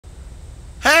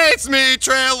it's me,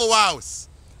 Trail Luaus.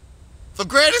 The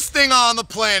greatest thing on the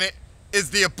planet is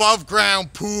the above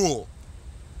ground pool.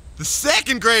 The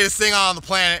second greatest thing on the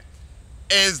planet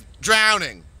is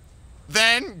drowning.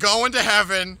 Then going to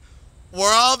heaven,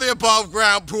 where all the above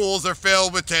ground pools are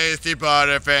filled with tasty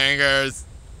Butterfingers.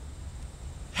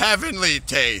 Heavenly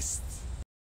tastes.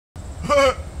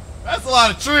 That's a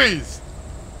lot of trees.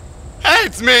 Hey,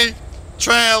 it's me,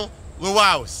 Trail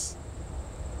Luaus.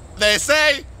 They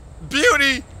say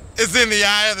beauty is in the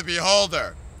eye of the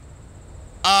beholder.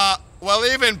 Well,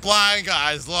 even blind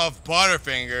guys love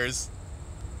Butterfingers.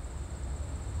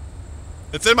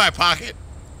 It's in my pocket.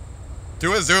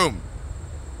 Do a zoom.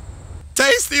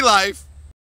 Tasty life.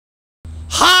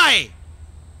 Hi!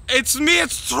 It's me,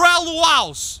 it's Trail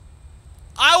Luaus.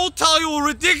 I will tell you a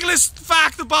ridiculous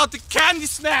fact about the candy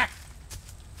snack.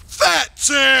 Fat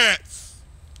chance.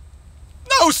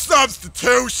 No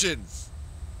substitutions.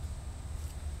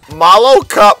 Mallow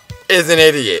Cup is an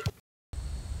idiot.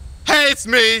 Hey, it's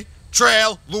me,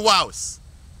 Trail Luaus.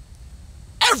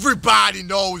 Everybody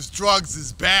knows drugs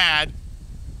is bad,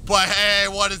 but hey,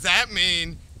 what does that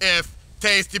mean if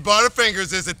tasty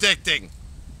Butterfingers is addicting?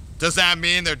 Does that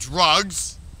mean they're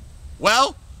drugs?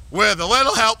 Well, with a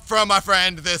little help from my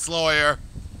friend, this lawyer,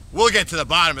 we'll get to the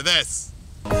bottom of this.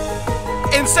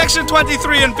 In Section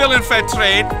 23 in Bill and Fed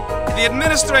Trade, the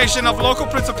administration of local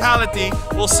principality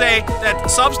will say that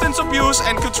substance abuse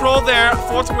and control there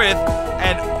forthwith,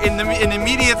 and in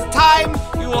immediate time,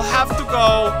 you will have to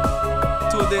go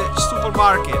to the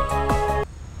supermarket.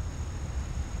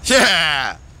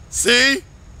 Yeah, see?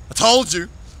 I told you.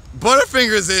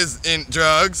 Butterfingers is in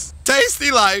drugs.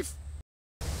 Tasty life.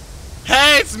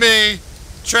 Hey, it's me,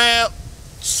 Trail.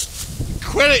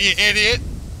 Quit it, you idiot.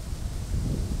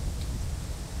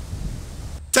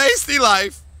 Tasty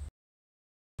life.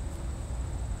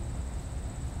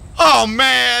 Oh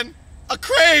man, a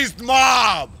crazed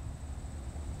mob.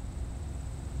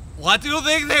 What do you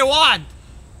think they want?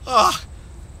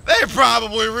 They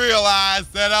probably realize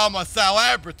that I'm a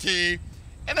celebrity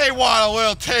and they want a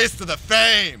little taste of the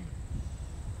fame.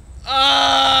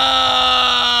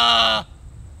 I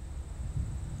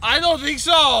don't think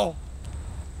so.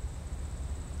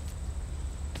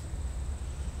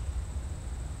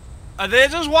 They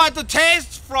just want the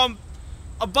taste from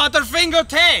a Butterfinger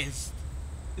taste.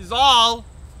 Is all.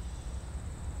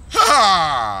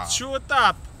 Ha! Chew it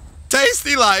up.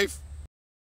 Tasty life.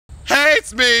 Hey,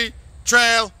 it's me,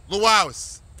 Trail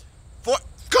Luaus.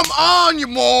 Come on, you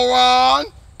moron!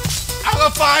 I'm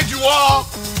gonna find you all.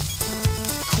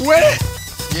 Quit it,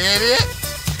 you idiot!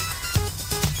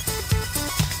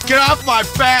 Get off my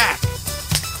back!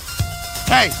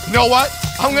 Hey, you know what?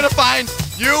 I'm gonna find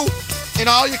you and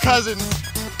all your cousins.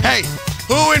 Hey,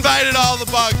 who invited all the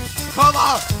bugs? Come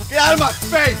on, get out of my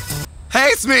face! Hey,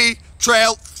 it's me,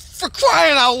 Trail. For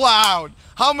crying out loud!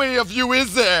 How many of you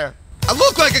is there? I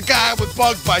look like a guy with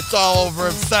bug bites all over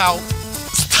himself.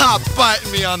 Stop biting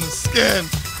me on the skin.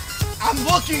 I'm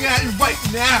looking at you right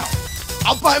now.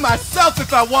 I'll bite myself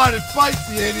if I wanted bites,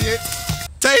 you idiot.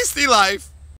 Tasty life.